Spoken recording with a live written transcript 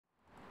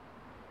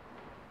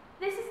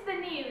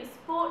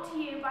brought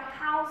to you by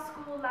Howells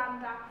School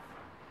Lambeth.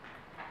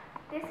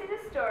 This is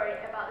a story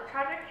about the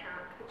tragic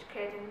camp which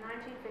occurred in the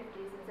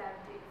 1950s and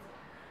 70s,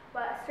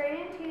 where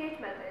Australian teenage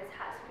mothers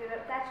had to give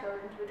up their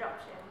children to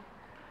adoption.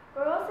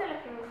 We're also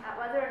looking at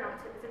whether or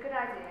not it was a good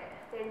idea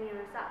if they knew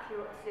exactly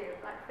what to do,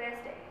 like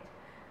first aid,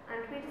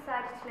 and we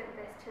decided to link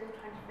this to the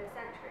 21st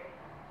century,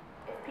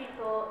 if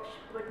people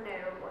would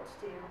know what to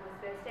do with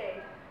first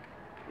aid.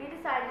 We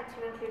decided to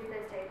include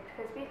first aid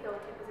because we thought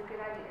it was a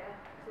good idea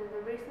because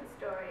of the recent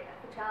story of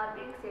a child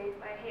being saved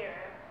by a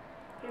hero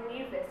who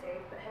knew first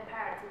aid but her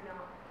parents did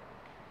not.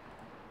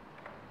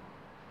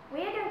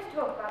 We are going to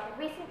talk about the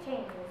recent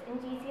changes in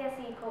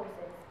GCSE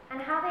courses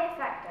and how they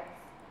affect us.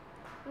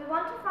 We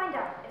want to find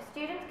out if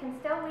students can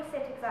still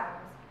resit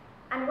exams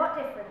and what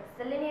difference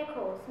the linear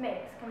course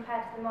makes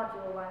compared to the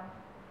modular one.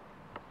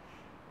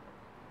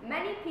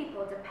 Many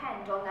people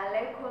depend on their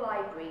local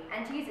library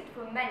and use it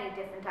for many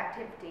different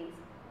activities.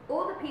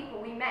 All the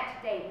people we met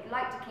today would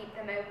like to keep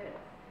them open.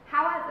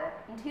 However,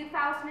 in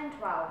 2012,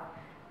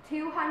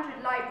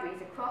 200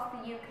 libraries across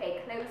the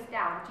UK closed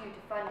down due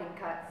to funding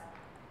cuts.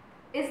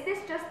 Is this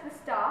just the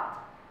start?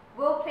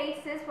 Will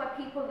places where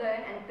people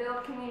learn and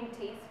build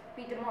communities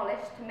be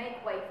demolished to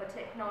make way for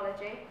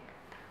technology?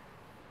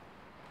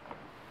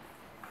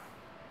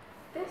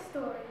 This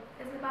story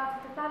is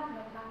about a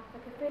development plan for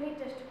Caerphilly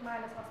District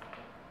Miners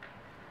Hospital.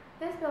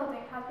 This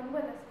building has been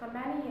with us for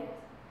many years.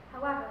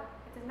 However,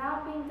 it is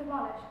now being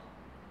demolished,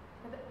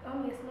 with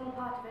only a small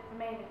part of it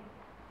remaining.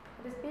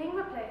 It is being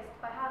replaced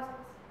by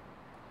houses.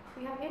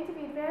 We have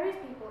interviewed various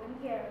people in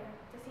the area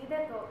to see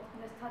their thoughts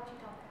on this touchy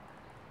topic.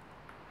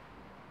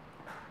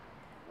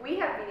 We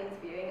have been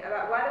interviewing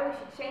about whether we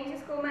should change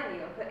the school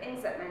menu and put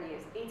insect menus,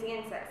 eating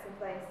insects, in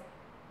place.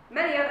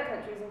 Many other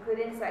countries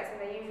include insects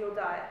in their usual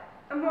diet,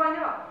 and why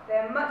not?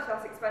 They are much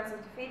less expensive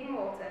to feed and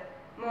water,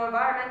 more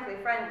environmentally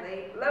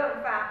friendly, low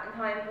in fat and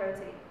high in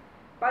protein.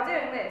 By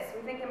doing this,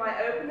 we think it might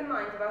open the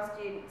minds of our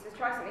students to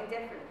try something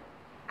different.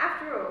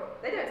 After all,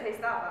 they don't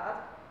taste that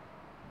bad.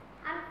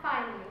 And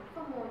finally,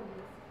 for more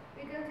news,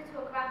 we're going to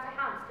talk about a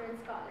hamster in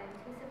Scotland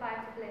who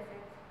survived a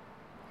blizzard.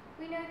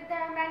 We know that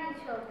there are many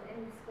children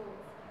in the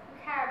schools who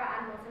care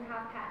about animals and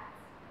have pets,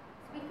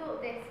 so we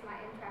thought this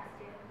might interest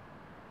you.